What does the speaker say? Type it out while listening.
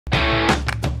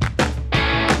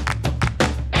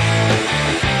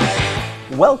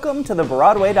Welcome to the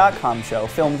Broadway.com show,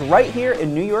 filmed right here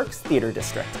in New York's Theater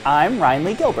District. I'm Ryan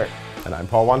Lee Gilbert. And I'm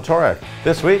Paul Wontorek.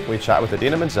 This week, we chat with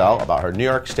Idina Menzel about her New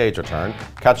York stage return,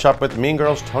 catch up with Mean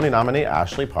Girls Tony nominee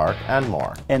Ashley Park, and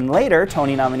more. And later,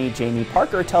 Tony nominee Jamie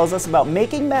Parker tells us about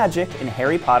making magic in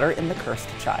Harry Potter and the Cursed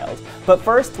Child. But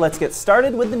first, let's get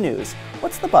started with the news.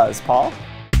 What's the buzz, Paul?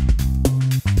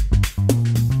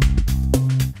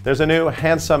 There's a new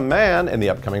handsome man in the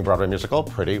upcoming Broadway musical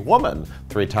Pretty Woman.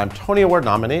 Three-time Tony Award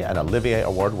nominee and Olivier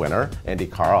Award winner Andy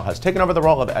Karl has taken over the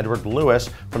role of Edward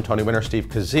Lewis from Tony winner Steve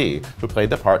Kazee, who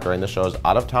played the part during the show's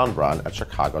out-of-town run at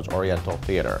Chicago's Oriental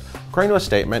Theater. According to a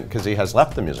statement, Kazee has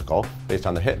left the musical based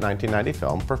on the hit 1990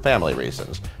 film for family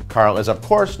reasons. Karl is, of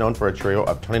course, known for a trio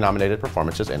of Tony-nominated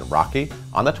performances in Rocky,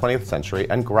 On the 20th Century,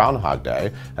 and Groundhog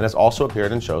Day, and has also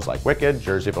appeared in shows like Wicked,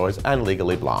 Jersey Boys, and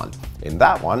Legally Blonde. In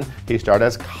that one, he starred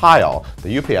as Kyle,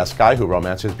 the UPS guy who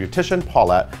romances beautician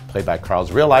Paulette, played by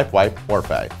Karl's real-life wife,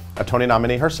 Orphe. A Tony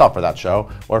nominee herself for that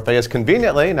show, Orphe is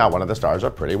conveniently now one of the stars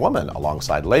of Pretty Woman,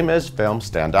 alongside Les Mis film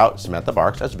standout Samantha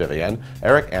Barks as Vivian,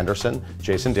 Eric Anderson,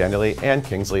 Jason Daniely, and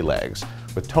Kingsley Leggs.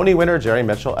 With Tony winner Jerry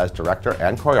Mitchell as director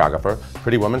and choreographer,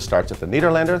 Pretty Woman starts at the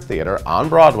Nederlander Theater on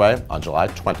Broadway on July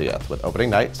 20th, with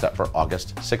opening night set for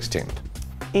August 16th.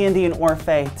 Andy and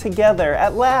Orphe together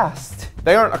at last.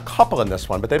 They aren't a couple in this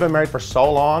one, but they've been married for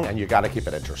so long, and you gotta keep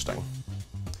it interesting.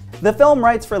 The film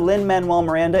rights for Lin-Manuel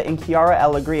Miranda and Chiara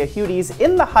Alegria Hudes'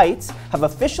 In the Heights have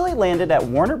officially landed at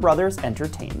Warner Brothers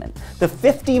Entertainment. The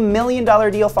 $50 million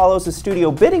deal follows a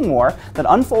studio bidding war that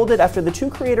unfolded after the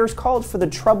two creators called for the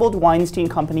troubled Weinstein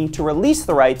Company to release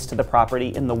the rights to the property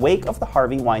in the wake of the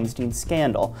Harvey Weinstein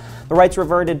scandal. The rights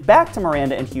reverted back to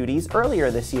Miranda and Hudes earlier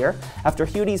this year after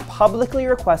Hudes publicly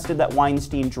requested that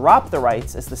Weinstein drop the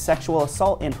rights as the sexual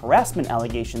assault and harassment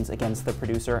allegations against the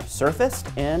producer surfaced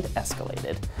and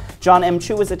escalated. John M.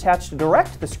 Chu was attached to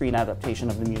direct the screen adaptation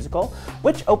of the musical,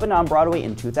 which opened on Broadway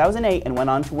in 2008 and went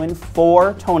on to win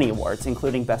 4 Tony Awards,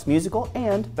 including Best Musical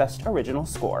and Best Original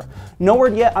Score. No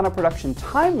word yet on a production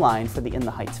timeline for the In the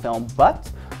Heights film,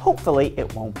 but hopefully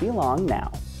it won't be long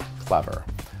now. Clever.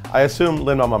 I assume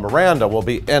Lin-Manuel Miranda will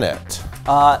be in it.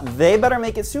 They better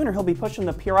make it sooner. He'll be pushing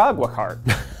the Piragua cart.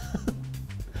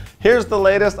 Here's the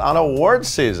latest on awards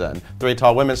season. Three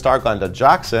Tall Women star Glenda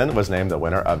Jackson was named the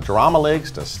winner of Drama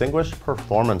League's Distinguished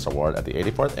Performance Award at the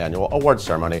 84th Annual Awards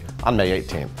Ceremony on May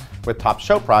 18th, with top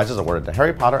show prizes awarded to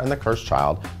Harry Potter and the Cursed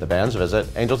Child, The Band's Visit,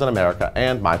 Angels in America,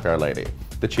 and My Fair Lady.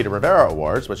 The Cheetah Rivera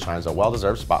Awards, which shines a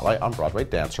well-deserved spotlight on Broadway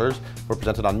dancers, were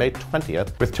presented on May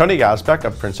 20th, with Tony Yazbek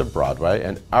of Prince of Broadway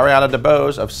and Ariana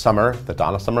DeBose of Summer, the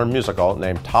Donna Summer musical,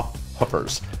 named Top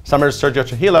Hoofers. Summer's Sergio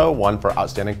Trujillo won for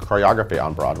Outstanding Choreography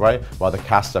on Broadway, while the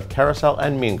casts of Carousel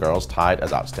and Mean Girls tied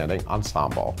as Outstanding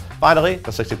Ensemble. Finally,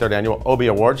 the 63rd Annual Obie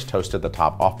Awards toasted the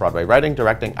top off-Broadway writing,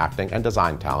 directing, acting, and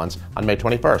design talents on May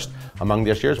 21st. Among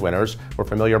this year's winners were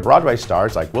familiar Broadway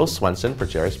stars like Will Swenson for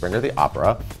Jerry Springer the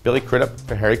Opera, Billy Crudup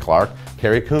for Harry Clark,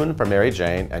 Carrie Coon for Mary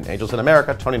Jane, and Angels in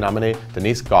America Tony nominee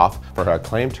Denise Goff for her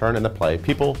acclaimed turn in the play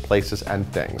People, Places, and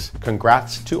Things.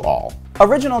 Congrats to all.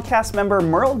 Original cast member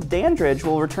Merle Dandridge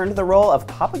will return to the role of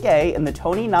Papa Gay in the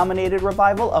Tony-nominated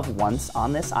revival of Once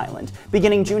on This Island,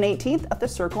 beginning June 18th at the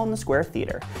Circle in the Square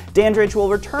Theater. Dandridge will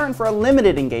return for a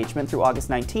limited engagement through August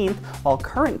 19th, while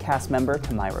current cast member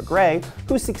Tamira Gray,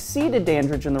 who succeeded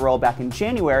Dandridge in the role back in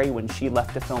January when she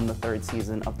left to film the 3rd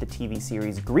season of the TV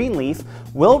series Greenleaf,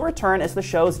 will return as the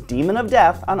show's Demon of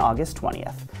Death on August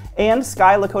 20th. And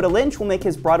Sky Lakota Lynch will make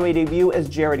his Broadway debut as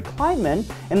Jared Kleinman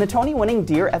in the Tony-winning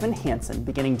Dear Evan Hansen,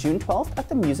 beginning June 12th at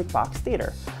the Music Box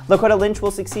Theater. Lakota Lynch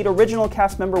will succeed original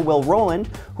cast member Will Rowland,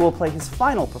 who will play his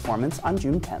final performance on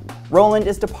June 10th. Rowland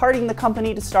is departing the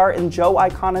company to star in Joe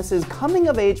Iconis'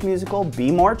 coming-of-age musical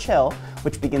Be More Chill,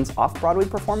 which begins off-Broadway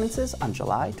performances on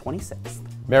July 26th.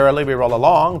 Merrily We Roll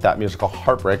Along, that musical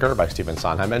Heartbreaker by Stephen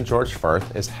Sondheim and George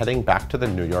Furth, is heading back to the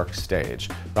New York stage.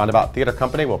 Roundabout Theater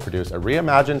Company will produce a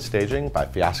reimagined staging by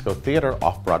Fiasco Theater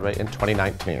off-Broadway in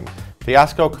 2019.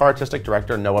 Fiasco co-artistic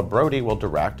director Noah Brody will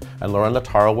direct, and Lauren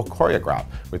Lataro will choreograph,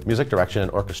 with music direction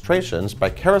and orchestrations by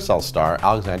Carousel star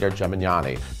Alexander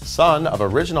Gemignani, son of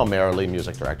original Merrily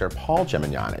music director Paul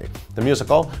Gemignani. The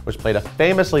musical, which played a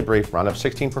famously brief run of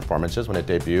 16 performances when it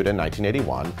debuted in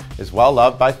 1981, is well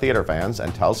loved by theater fans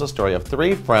and tells the story of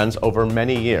 3 friends over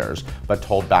many years, but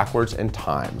told backwards in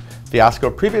time. Fiasco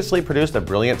previously produced a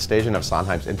brilliant staging of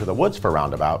Sondheim's Into the Woods for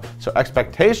Roundabout, so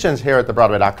expectations here at the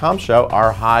Broadway.com show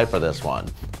are high for this one.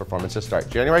 Performances start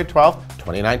January 12th,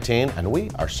 2019, and we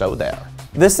are so there.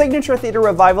 The signature theater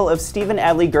revival of Stephen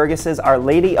Adly Guirgis' Our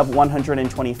Lady of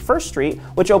 121st Street,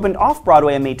 which opened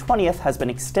off-Broadway on May 20th, has been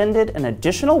extended an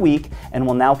additional week and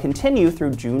will now continue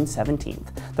through June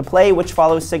 17th. The play, which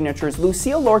follows Signature's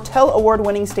Lucille Lortel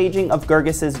award-winning staging of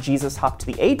Guirgis' Jesus Hopped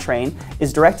the A-Train,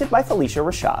 is directed by Felicia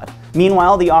Rashad.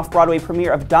 Meanwhile, the off-Broadway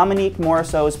premiere of Dominique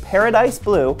Morisseau's Paradise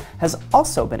Blue has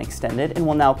also been extended and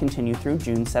will now continue through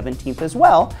June 17th as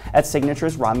well at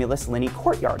Signature's Romulus Linney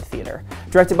Courtyard Theater.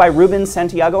 Directed by Ruben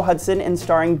Santiago Hudson and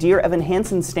starring Dear Evan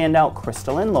Hansen standout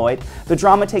Crystalline Lloyd, the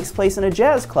drama takes place in a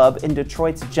jazz club in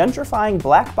Detroit's gentrifying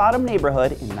Black Bottom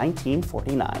neighborhood in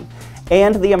 1949.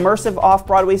 And the immersive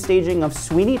off-Broadway staging of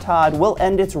Sweeney Todd will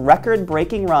end its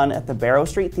record-breaking run at the Barrow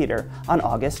Street Theater on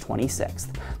August 26th.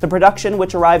 The production,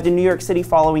 which arrived in New York City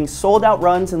following sold-out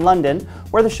runs in London,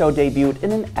 where the show debuted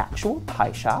in an actual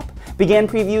pie shop, began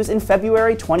previews in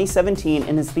February 2017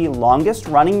 and is the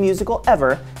longest-running musical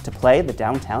ever to play the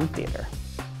Downtown Theater.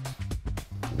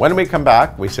 When we come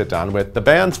back, we sit down with the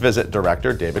band's visit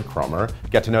director, David Cromer,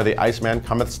 get to know the Iceman,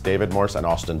 Cometh's David Morse and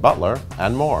Austin Butler,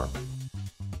 and more.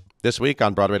 This week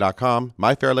on Broadway.com,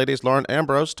 My Fair Lady's Lauren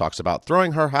Ambrose talks about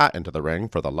throwing her hat into the ring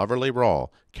for the loverly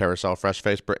role. Carousel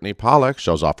fresh-faced Brittany Pollack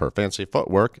shows off her fancy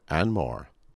footwork, and more.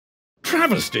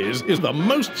 Travesties is the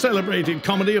most celebrated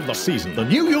comedy of the season. The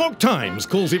New York Times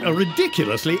calls it a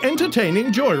ridiculously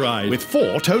entertaining joyride with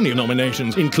 4 Tony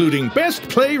nominations, including Best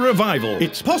Play Revival.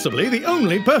 It's possibly the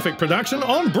only perfect production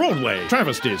on Broadway.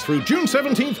 Travesties through June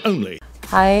 17th only.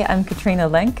 Hi, I'm Katrina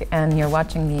Link, and you're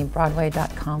watching the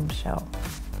Broadway.com show.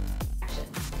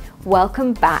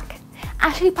 Welcome back.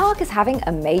 Ashley Park is having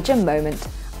a major moment.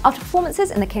 After performances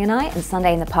in the K&I and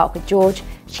Sunday in the Park with George,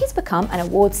 she's become an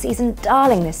awards season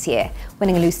darling this year,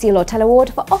 winning a Lucille Lortel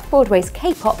Award for Off-Broadway's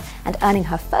K-pop and earning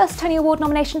her first Tony Award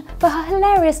nomination for her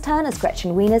hilarious turn as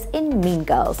Gretchen Wieners in Mean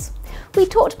Girls. We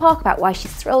talked to Park about why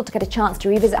she's thrilled to get a chance to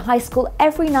revisit high school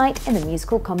every night in the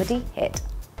musical comedy hit.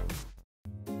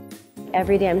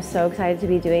 Every day I'm so excited to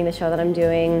be doing the show that I'm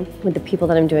doing with the people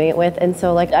that I'm doing it with, and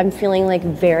so I'm feeling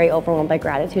very overwhelmed by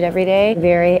gratitude every day.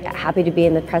 Very happy to be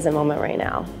in the present moment right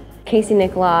now. Casey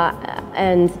Nicola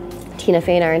and Tina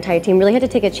Fey and our entire team really had to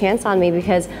take a chance on me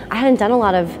because I hadn't done a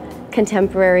lot of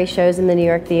contemporary shows in the New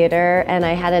York theater, and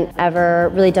I hadn't ever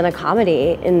really done a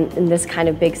comedy in this kind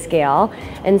of big scale.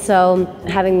 And so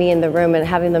having me in the room and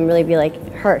having them really be like,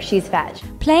 she's fetch.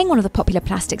 Playing one of the popular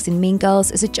plastics in Mean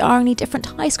Girls is a jarringly different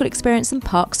high school experience than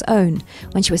Park's own,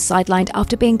 when she was sidelined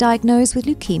after being diagnosed with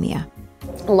leukemia.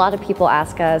 A lot of people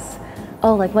ask us,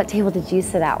 oh, what table did you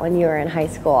sit at when you were in high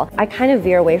school? I kind of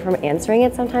veer away from answering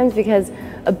it sometimes because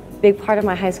a big part of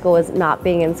my high school was not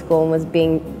being in school and was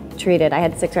being treated. I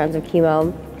had 6 rounds of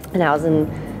chemo and I was in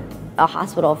a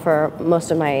hospital for most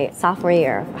of my sophomore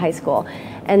year of high school.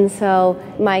 And so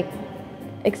my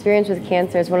experience with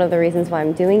cancer is one of the reasons why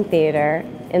I'm doing theater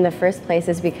in the first place,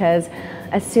 is because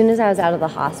as soon as I was out of the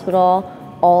hospital,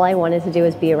 all I wanted to do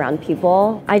was be around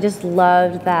people. I just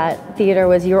loved that theater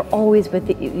was you were always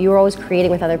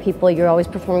creating with other people, you're always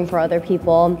performing for other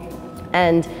people.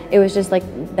 And it was just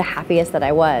the happiest that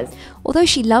I was. Although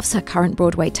she loves her current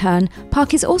Broadway turn,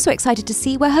 Park is also excited to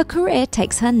see where her career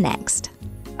takes her next.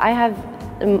 I have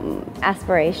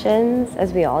aspirations,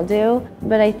 as we all do,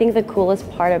 but I think the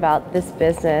coolest part about this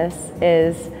business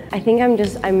is I think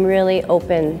I'm really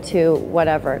open to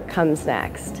whatever comes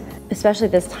next. Especially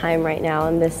this time right now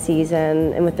in this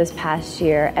season and with this past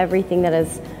year, everything that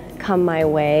has come my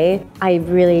way, I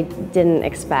really didn't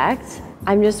expect.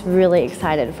 I'm just really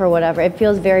excited for whatever. It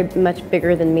feels very much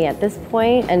bigger than me at this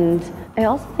point, and I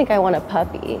also think I want a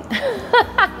puppy.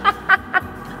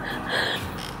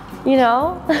 You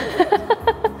know?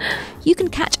 You can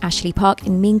catch Ashley Park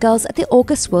in Mean Girls at the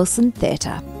August Wilson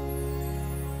Theatre.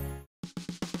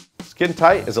 Skin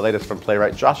Tight is the latest from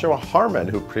playwright Joshua Harmon,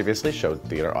 who previously showed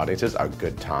theater audiences a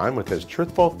good time with his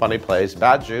truthful, funny plays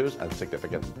Bad Jews and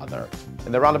Significant Other.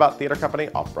 In the Roundabout Theater Company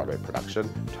off-Broadway production,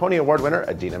 Tony Award winner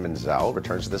Idina Menzel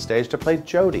returns to the stage to play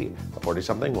Jody, a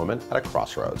 40-something woman at a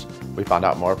crossroads. We found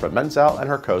out more from Menzel and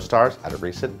her co-stars at a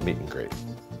recent meet and greet.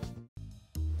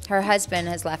 Her husband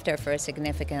has left her for a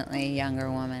significantly younger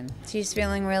woman. She's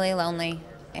feeling really lonely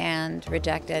and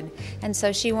rejected, and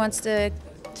so she wants to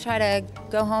try to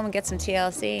go home and get some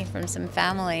TLC from some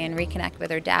family and reconnect with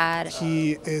her dad.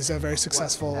 He is a very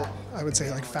successful, I would say,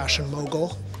 fashion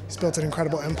mogul. He's built an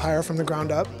incredible empire from the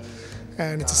ground up,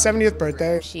 and it's his 70th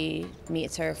birthday. She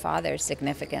meets her father's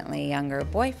significantly younger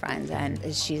boyfriend,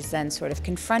 and she's then sort of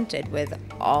confronted with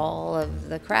all of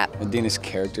the crap. Idina's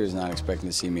character is not expecting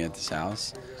to see me at this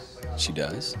house. She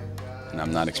does. and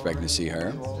I'm not expecting to see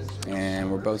her.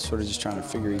 And we're both sort of just trying to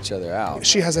figure each other out.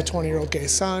 She has a 20-year-old gay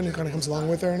son who kind of comes along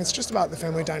with her, and it's just about the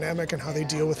family dynamic and how they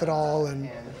deal with it all. And,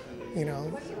 you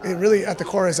know, it really, at the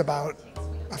core, is about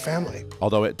a family.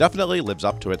 Although it definitely lives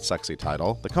up to its sexy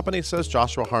title, the company says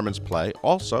Joshua Harmon's play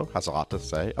also has a lot to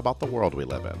say about the world we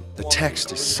live in. The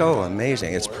text is so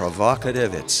amazing. It's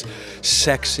provocative, it's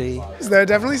sexy. There are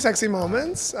definitely sexy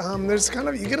moments. There's kind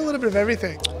of, you get a little bit of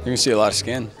everything. You're gonna see a lot of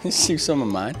skin. You see some of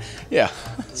mine. Yeah,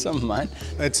 some of mine.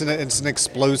 It's an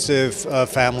explosive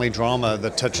family drama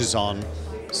that touches on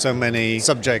so many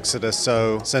subjects that are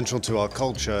so central to our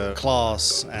culture: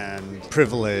 class and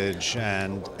privilege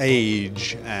and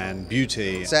age and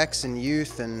beauty. Sex and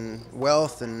youth and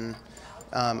wealth and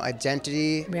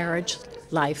identity. Marriage,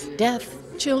 life, death,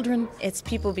 children. It's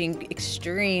people being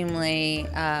extremely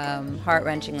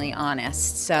heart-wrenchingly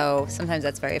honest, so sometimes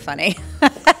that's very funny.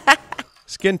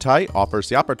 Skin Tight offers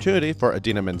the opportunity for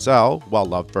Idina Menzel, well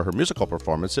loved for her musical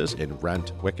performances in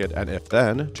Rent, Wicked, and If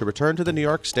Then, to return to the New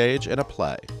York stage in a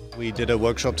play. We did a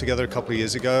workshop together a couple of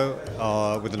years ago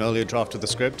with an earlier draft of the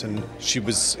script, and she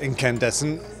was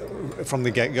incandescent from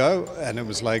the get-go, and it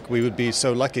was like we would be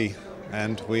so lucky,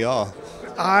 and we are.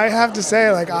 I have to say,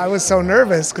 like, I was so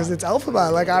nervous because it's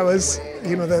Elphaba. Like, I was,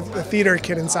 you know, the theater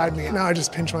kid inside me. Now I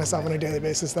just pinch myself on a daily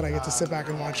basis that I get to sit back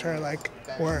and watch her, like,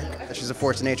 work. She's a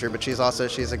force of nature, but she's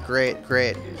a great,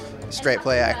 great straight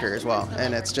play actor as well.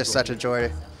 And it's just such a joy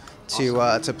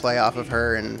to play off of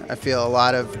her, and I feel a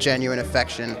lot of genuine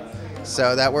affection.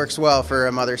 So that works well for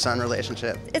a mother-son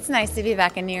relationship. It's nice to be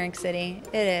back in New York City.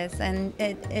 It is, and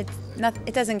it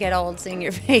doesn't get old seeing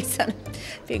your face on a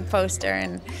big poster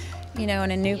and, you know,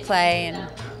 in a new play, and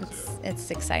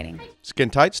it's exciting. Skin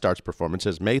Tight starts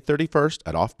performances May 31st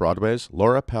at Off-Broadway's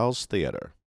Laura Pell's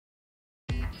Theater.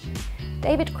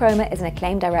 David Cromer is an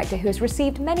acclaimed director who has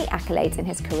received many accolades in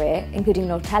his career, including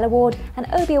an Nortel Award, an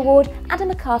Obie Award, and a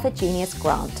MacArthur Genius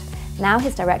Grant. Now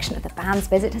his direction of The Band's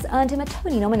Visit has earned him a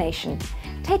Tony nomination.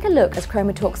 Take a look as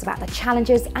Cromer talks about the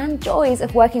challenges and joys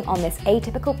of working on this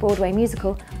atypical Broadway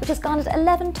musical, which has garnered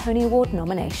 11 Tony Award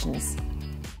nominations.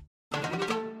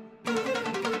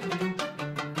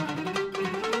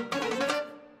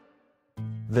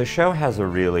 The show has a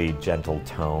really gentle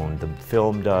tone. The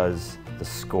film does, the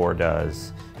score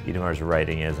does, Idamar's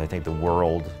writing is. I think the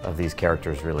world of these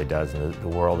characters really does, and the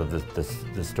world of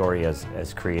the story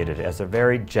as created has a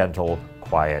very gentle,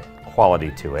 quiet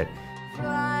quality to it.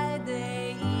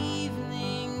 Friday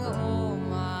evening, oh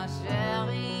ma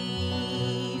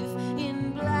chérie,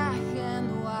 in black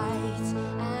and white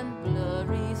and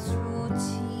blurry through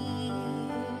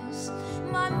tears.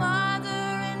 My mother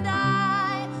and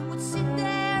I would sit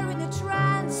there in a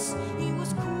trance. He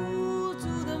was cool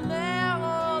to the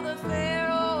marrow, the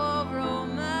pharaoh of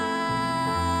romance.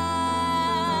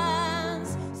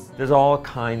 There's all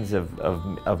kinds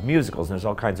of musicals, and there's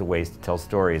all kinds of ways to tell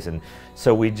stories, and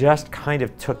so we just kind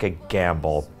of took a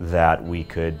gamble that we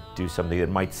could do something that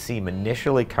might seem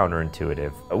initially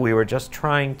counterintuitive. We were just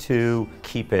trying to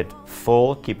keep it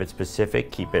full, keep it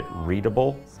specific, keep it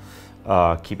readable,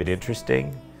 keep it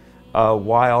interesting,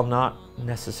 while not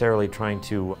necessarily trying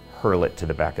to hurl it to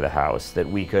the back of the house, that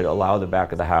we could allow the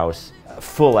back of the house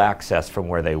full access from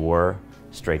where they were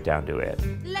straight down to it.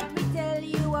 Let me tell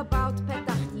you about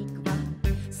Petah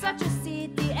Tikva, such a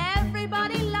city,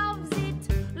 everybody loves it.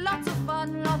 Lots of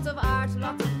fun, lots of art,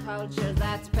 lots of culture,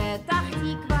 that's Petah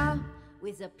Tikva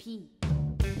with a P.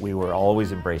 We were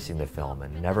always embracing the film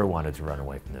and never wanted to run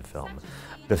away from the film.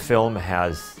 The film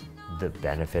has the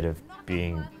benefit of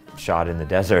being shot in the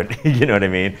desert, you know what I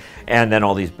mean? And then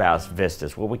all these vast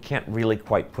vistas. Well, we can't really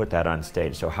quite put that on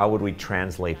stage, so how would we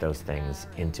translate those things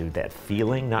into that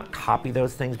feeling? Not copy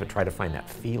those things, but try to find that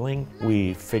feeling.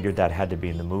 We figured that had to be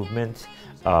in the movement,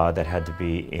 that had to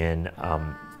be in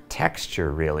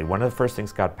texture, really. One of the first things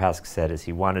Scott Pask said is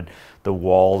he wanted the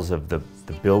walls of the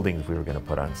buildings we were going to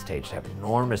put on stage to have an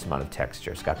enormous amount of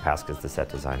texture. Scott Pask is the set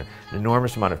designer. An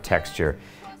enormous amount of texture.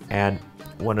 And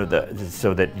one of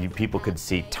so that people could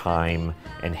see time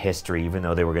and history, even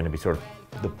though they were going to be sort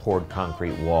of the poured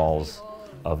concrete walls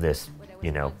of this,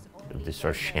 you know, this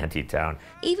sort of shanty town.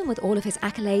 Even with all of his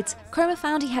accolades, Cromer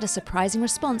found he had a surprising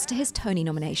response to his Tony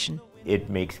nomination. It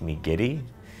makes me giddy.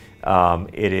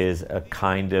 It is a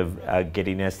kind of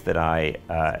giddiness that I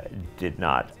did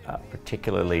not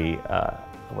particularly,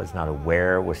 was not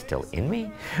aware was still in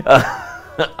me.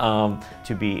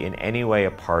 To be in any way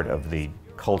a part of the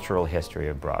cultural history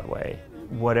of Broadway.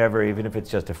 Whatever, even if it's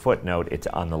just a footnote, it's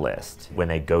on the list. When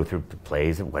they go through the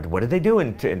plays, what did they do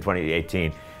in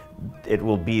 2018? It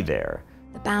will be there.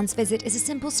 The Band's Visit is a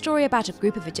simple story about a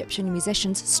group of Egyptian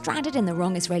musicians stranded in the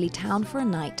wrong Israeli town for a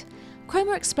night.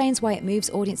 Cromer explains why it moves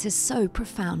audiences so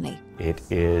profoundly. It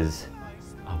is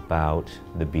about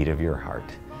the beat of your heart,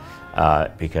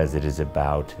 because it is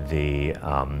about the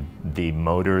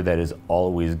motor that is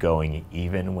always going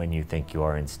even when you think you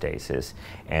are in stasis,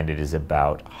 and it is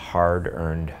about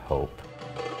hard-earned hope.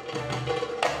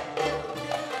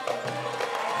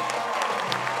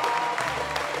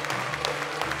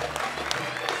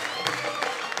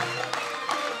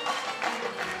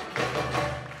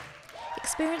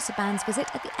 Experience the band's visit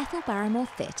at the Ethel Barrymore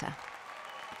Theatre.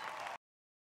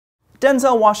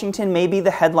 Denzel Washington may be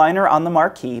the headliner on the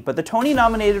marquee, but the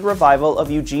Tony-nominated revival of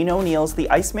Eugene O'Neill's The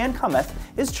Iceman Cometh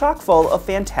is chock full of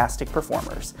fantastic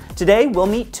performers. Today, we'll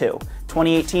meet two,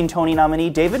 2018 Tony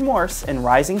nominee David Morse and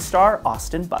rising star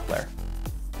Austin Butler.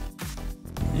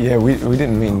 Yeah, we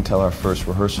didn't meet until our first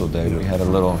rehearsal day. We had a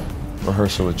little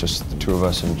rehearsal with just the two of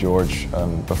us and George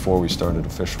before we started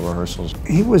official rehearsals.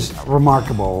 He was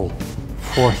remarkable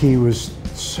for he was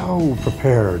so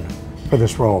prepared for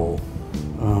this role.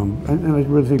 And I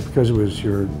really think because it was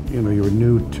you were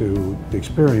new to the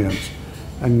experience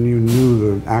and you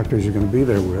knew the actors you're going to be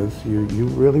there with, you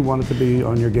really wanted to be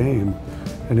on your game.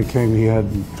 And he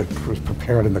was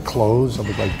prepared in the clothes,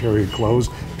 something like period clothes,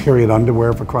 period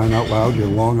underwear for crying out loud, your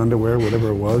long underwear, whatever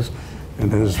it was,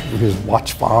 and his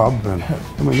watch fob, and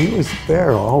I mean, he was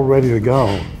there all ready to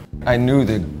go. I knew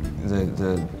the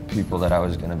people that I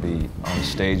was going to be on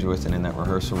stage with and in that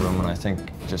rehearsal room, and I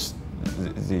think just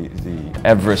the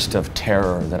Everest of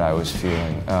terror that I was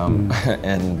feeling,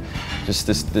 and just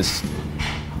this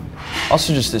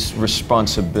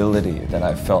responsibility that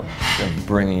I felt of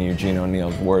bringing Eugene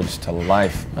O'Neill's words to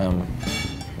life.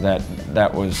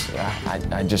 That was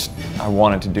I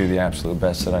wanted to do the absolute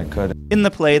best that I could. In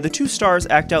the play, the two stars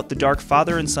act out the dark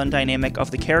father and son dynamic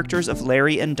of the characters of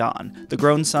Larry and Don, the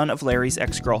grown son of Larry's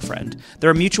ex-girlfriend.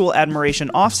 Their mutual admiration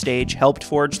offstage helped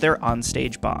forge their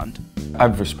onstage bond.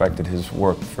 I've respected his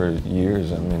work for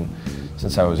years. I mean,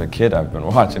 since I was a kid, I've been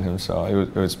watching him, so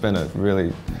it's been a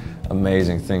really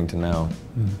amazing thing to now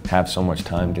have so much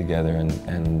time together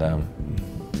and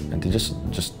to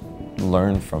just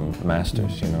learn from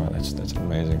masters. You know, that's an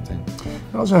amazing thing.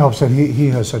 It also helps that he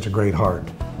has such a great heart.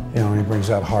 You know, he brings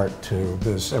that heart to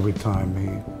this every time he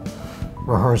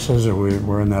rehearses, or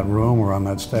we're in that room, we're on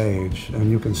that stage, and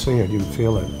you can see it, you can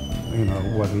feel it. You know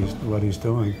what he's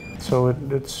doing. So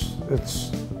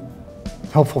it's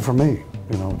helpful for me,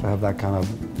 you know, to have that kind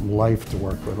of life to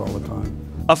work with all the time.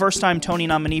 A first-time Tony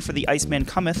nominee for The Iceman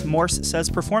Cometh, Morse says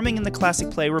performing in the classic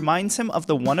play reminds him of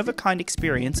the one-of-a-kind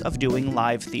experience of doing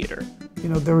live theater. You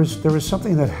know, there is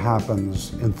something that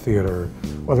happens in theater,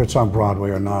 whether it's on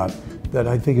Broadway or not, that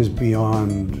I think is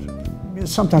beyond.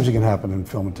 Sometimes it can happen in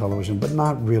film and television, but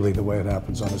not really the way it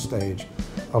happens on a stage.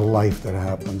 A life that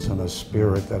happens and a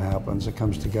spirit that happens. It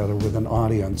comes together with an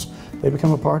audience. They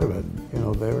become a part of it. You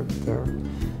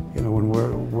know,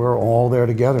 when we're all there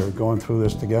together, going through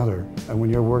this together. And when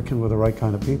you're working with the right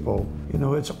kind of people, you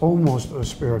know, it's almost a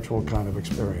spiritual kind of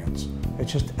experience. It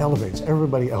just elevates.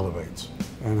 Everybody elevates.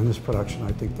 And in this production,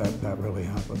 I think that really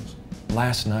happens.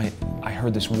 Last night, I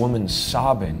heard this woman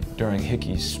sobbing during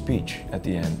Hickey's speech at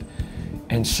the end.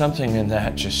 And something in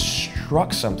that just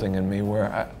struck something in me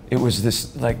where it was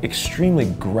this like extremely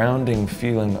grounding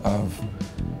feeling of,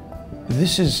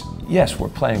 this is, yes, we're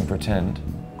playing pretend,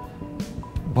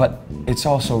 but it's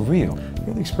also real.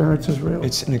 Yeah, the experience is real.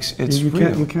 It's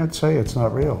real. You can't say it's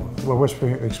not real. What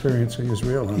we're experiencing is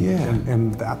real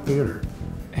in that theater.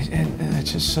 And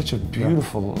it's just such a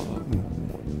beautiful,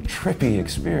 trippy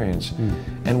experience.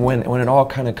 And when it all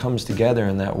kind of comes together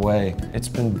in that way, it's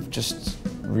been just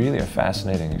really a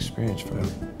fascinating experience for me.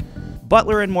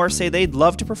 Butler and Morse say they'd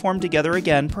love to perform together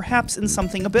again, perhaps in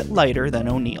something a bit lighter than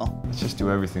O'Neill. Let's just do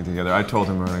everything together. I told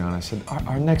him early on, I said,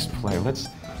 our next play, let's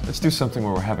do something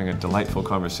where we're having a delightful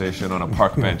conversation on a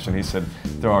park bench. And he said,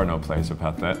 there are no plays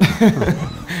about that.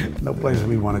 No plays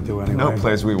we want to do anyway. No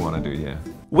plays we want to do, yeah.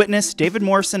 Witness David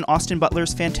Morse and Austin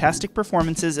Butler's fantastic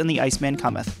performances in The Iceman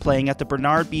Cometh, playing at the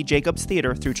Bernard B. Jacobs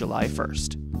Theater through July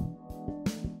 1st.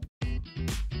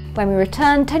 When we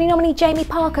return, Tony nominee Jamie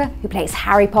Parker, who plays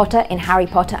Harry Potter in Harry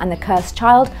Potter and the Cursed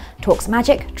Child, talks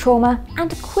magic, trauma, and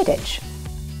Quidditch.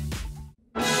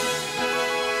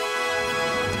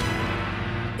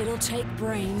 It'll take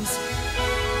brains.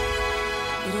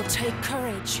 It'll take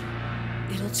courage.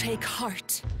 It'll take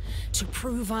heart to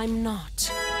prove I'm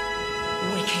not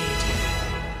wicked.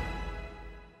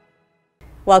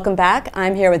 Welcome back.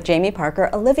 I'm here with Jamie Parker,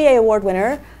 Olivier Award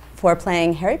winner for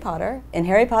playing Harry Potter in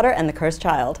Harry Potter and the Cursed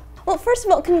Child. Well, first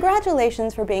of all,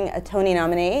 congratulations for being a Tony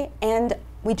nominee, and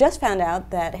we just found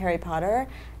out that Harry Potter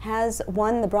has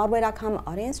won the Broadway.com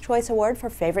Audience Choice Award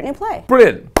for Favorite New Play.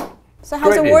 Brilliant. So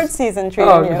how's Great award news. season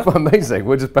treating you? Amazing.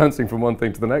 We're just bouncing from one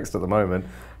thing to the next at the moment.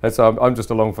 And so I'm just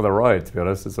along for the ride, to be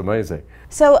honest. It's amazing.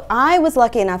 So I was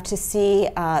lucky enough to see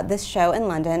this show in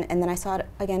London, and then I saw it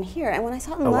again here. And when I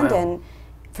saw it in London,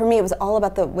 for me, it was all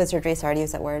about the wizardry. Sorry to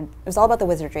use that word. It was all about the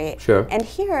wizardry. Sure. And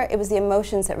here, it was the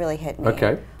emotions that really hit me.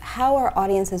 Okay. How are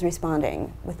audiences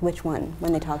responding with which one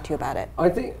when they talk to you about it? I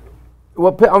think,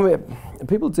 well, I mean,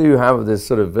 people do have this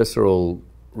sort of visceral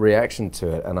reaction to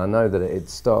it, and I know that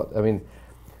I mean,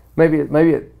 maybe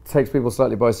it takes people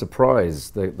slightly by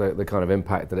surprise, the kind of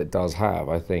impact that it does have.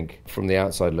 I think from the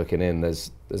outside looking in,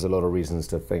 there's a lot of reasons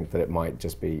to think that it might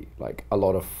just be like a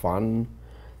lot of fun,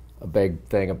 a big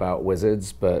thing about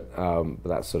wizards, but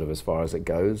that's sort of as far as it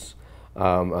goes.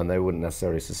 And they wouldn't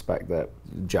necessarily suspect that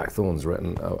Jack Thorne's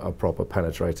written a proper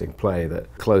penetrating play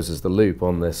that closes the loop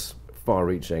on this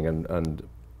far-reaching and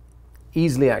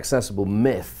easily accessible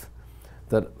myth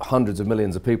that hundreds of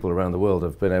millions of people around the world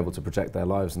have been able to project their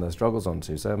lives and their struggles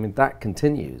onto. So, I mean, that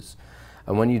continues.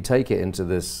 And when you take it into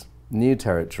this new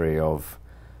territory of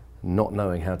not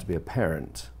knowing how to be a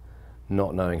parent,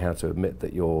 not knowing how to admit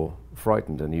that you're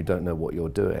frightened and you don't know what you're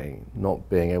doing, not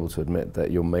being able to admit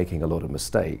that you're making a lot of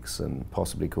mistakes and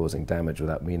possibly causing damage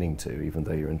without meaning to, even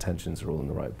though your intentions are all in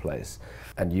the right place.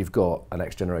 And you've got a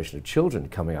next generation of children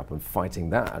coming up and fighting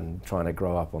that and trying to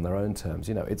grow up on their own terms.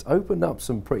 You know, it's opened up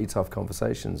some pretty tough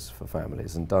conversations for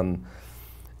families and done,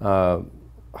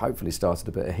 hopefully started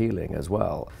a bit of healing as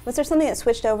well. Was there something that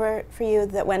switched over for you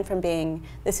that went from being,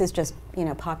 this is just, you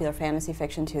know, popular fantasy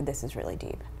fiction to this is really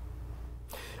deep?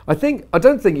 I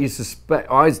don't think you suspect,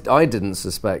 I didn't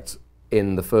suspect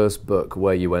in the first book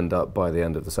where you end up by the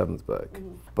end of the seventh book.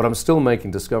 Mm-hmm. But I'm still making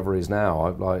discoveries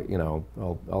now.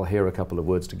 I'll hear a couple of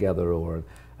words together or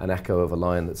an echo of a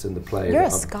line that's in the play. You're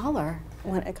a scholar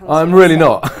when it comes to I'm really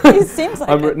not. It seems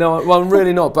like it. No, well, I'm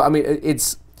really not. But I mean,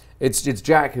 it's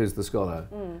Jack who's the scholar.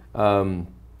 Mm.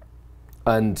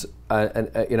 And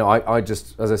you know, I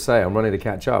just, as I say, I'm running to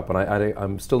catch up, and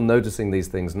I'm still noticing these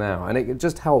things now, and it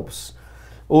just helps.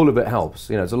 All of it helps.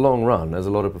 You know, it's a long run. There's a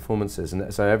lot of performances,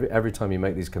 and so every time you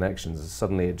make these connections,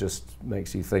 suddenly it just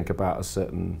makes you think about a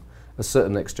certain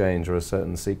exchange or a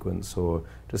certain sequence or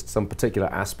just some particular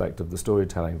aspect of the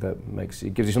storytelling that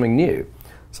gives you something new,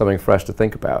 something fresh to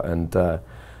think about, and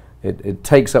it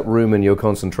takes up room in your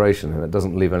concentration, and it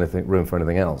doesn't leave room for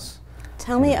anything else.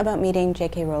 Tell me about meeting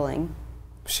J.K. Rowling.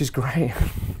 She's great.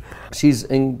 She's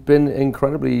been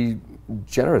incredibly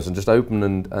generous and just open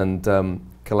and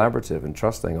collaborative and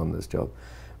trusting on this job.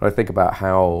 And I think about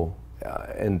how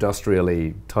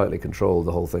industrially tightly controlled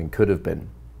the whole thing could have been,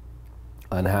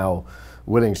 and how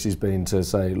willing she's been to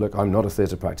say, look, I'm not a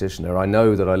theatre practitioner. I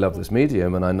know that I love this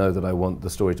medium, and I know that I want the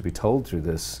story to be told through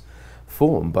this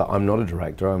form, but I'm not a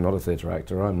director, I'm not a theatre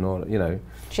actor, I'm not, you know.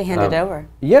 She handed over.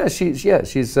 Yeah, she's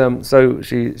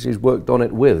worked on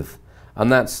it with, and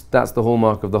that's the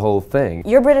hallmark of the whole thing.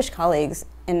 Your British colleagues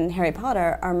in Harry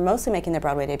Potter are mostly making their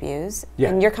Broadway debuts,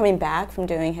 and you're coming back from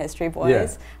doing History Boys.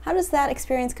 Yeah. How does that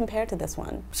experience compare to this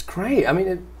one? It's great. I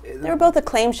mean, they were both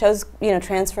acclaimed shows, you know,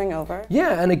 transferring over.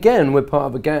 Yeah, and again, we're part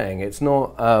of a gang. It's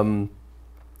not.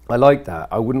 I like that.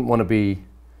 I wouldn't want to be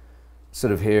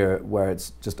sort of here where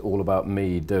it's just all about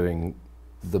me doing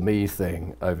the me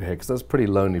thing over here, because that's a pretty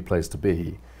lonely place to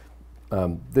be.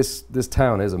 This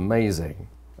town is amazing,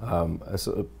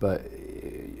 but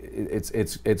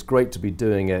it's great to be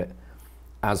doing it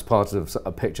as part of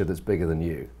a picture that's bigger than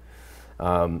you,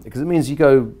 because it means you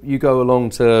go along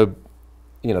to,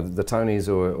 you know, the Tonys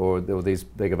or these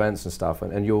big events and stuff,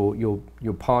 and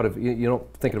you're part of. You're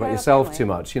not thinking about yourself too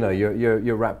much. You know,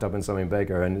 you're wrapped up in something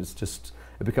bigger, and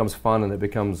it becomes fun and it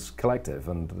becomes collective,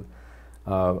 and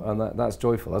that's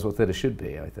joyful. That's what theatre should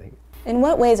be, I think. In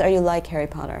what ways are you like Harry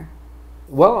Potter?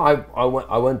 Well,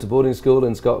 I went to boarding school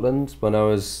in Scotland when I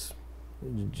was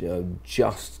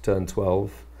just turned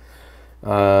 12,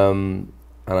 and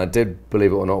I did,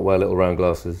 believe it or not, wear little round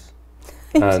glasses.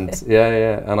 And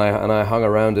and I hung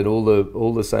around in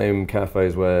all the same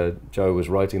cafes where Joe was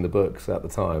writing the books at the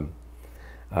time,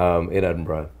 in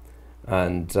Edinburgh,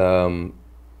 and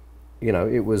you know,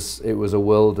 it was a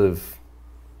world of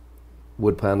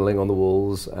wood paneling on the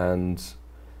walls and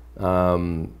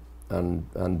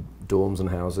dorms and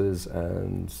houses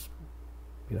and,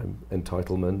 you know,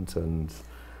 entitlement and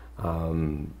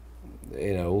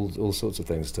you know, all sorts of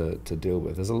things to deal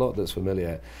with. There's a lot that's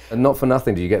familiar, and not for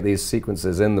nothing do you get these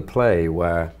sequences in the play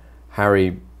where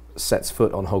Harry sets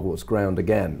foot on Hogwarts ground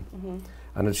again. Mm-hmm.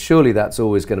 And surely that's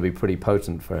always going to be pretty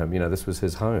potent for him. You know, this was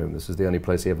his home. This was the only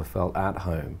place he ever felt at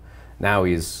home. Now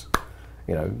he's,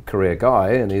 you know, career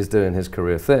guy, and he's doing his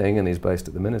career thing, and he's based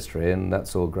at the Ministry, and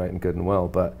that's all great and good and well.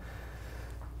 But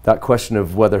that question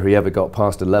of whether he ever got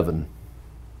past 11,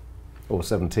 or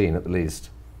 17 at the least,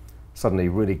 suddenly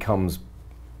really comes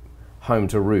home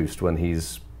to roost when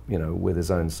he's, you know, with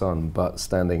his own son, but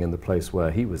standing in the place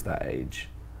where he was that age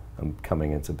and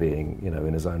coming into being, you know,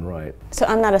 in his own right. So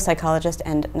I'm not a psychologist,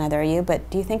 and neither are you, but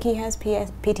do you think he has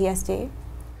PTSD?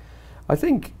 I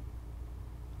think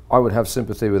I would have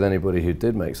sympathy with anybody who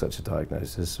did make such a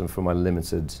diagnosis, and from my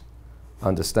limited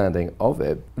understanding of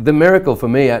it. The miracle for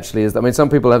me actually is that, I mean, some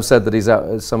people have said that he's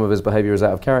some of his behavior is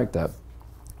out of character.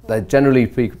 They're generally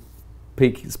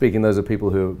speaking, those are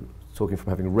people who are talking from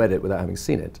having read it without having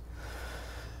seen it.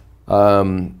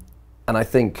 And I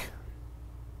think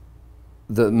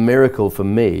the miracle for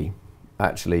me,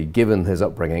 actually, given his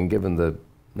upbringing, given the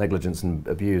negligence and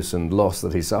abuse and loss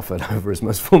that he suffered over his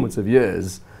most formative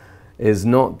years, is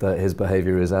not that his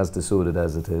behavior is as disordered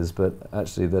as it is, but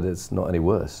actually that it's not any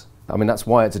worse. I mean, that's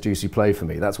why it's a juicy play for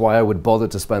me. That's why I would bother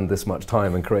to spend this much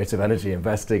time and creative energy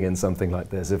investing in something like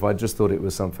this. If I just thought it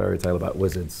was some fairy tale about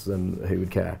wizards, then who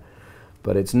would care?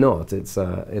 But it's not. It's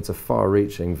a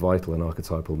far-reaching, vital and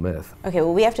archetypal myth. Okay,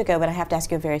 well, we have to go, but I have to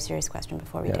ask you a very serious question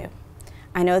before we do.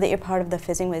 I know that you're part of the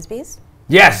Fizzing Whizbees.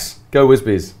 Yes! Go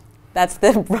Whizbees. That's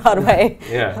the Broadway,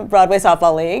 Broadway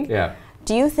Softball League. Yeah.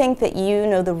 Do you think that you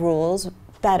know the rules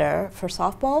better for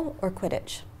softball or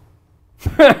Quidditch?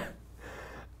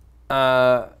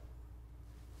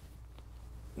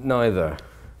 Neither.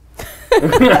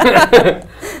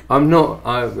 I'm not.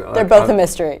 They're both a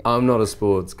mystery. I'm not a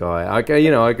sports guy. I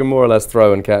can more or less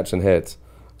throw and catch and hit,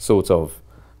 sort of.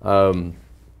 Probably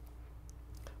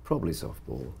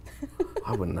softball.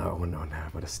 I wouldn't know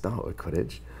where to start with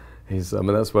Quidditch. I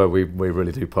mean, that's where we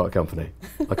really do part company.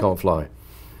 I can't fly.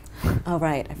 Oh,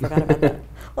 right. I forgot about that.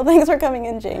 Well, thanks for coming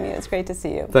in, Jamie. It's great to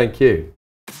see you. Thank you.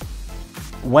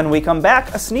 When we come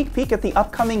back, a sneak peek at the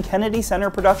upcoming Kennedy Center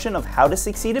production of How to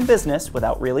Succeed in Business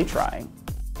Without Really Trying.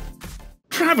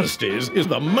 Travesties is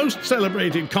the most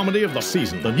celebrated comedy of the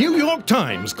season. The New York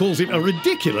Times calls it a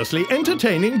ridiculously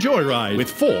entertaining joyride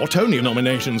with 4 Tony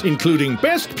nominations, including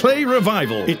Best Play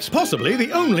Revival. It's possibly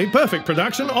the only perfect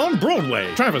production on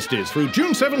Broadway. Travesties through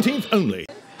June 17th only.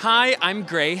 Hi, I'm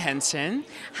Gray Henson.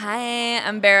 Hi,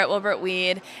 I'm Barrett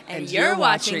Wilbert-Weed, and you're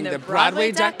watching the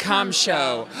Broadway.com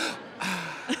show.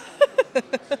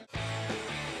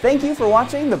 Thank you for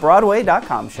watching the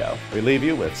Broadway.com show. We leave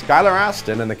you with Skylar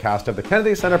Astin and the cast of the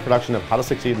Kennedy Center production of How to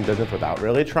Succeed in Business Without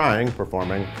Really Trying,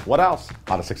 performing What Else?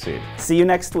 How to Succeed. See you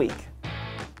next week.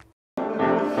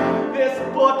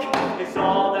 This book is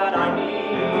all that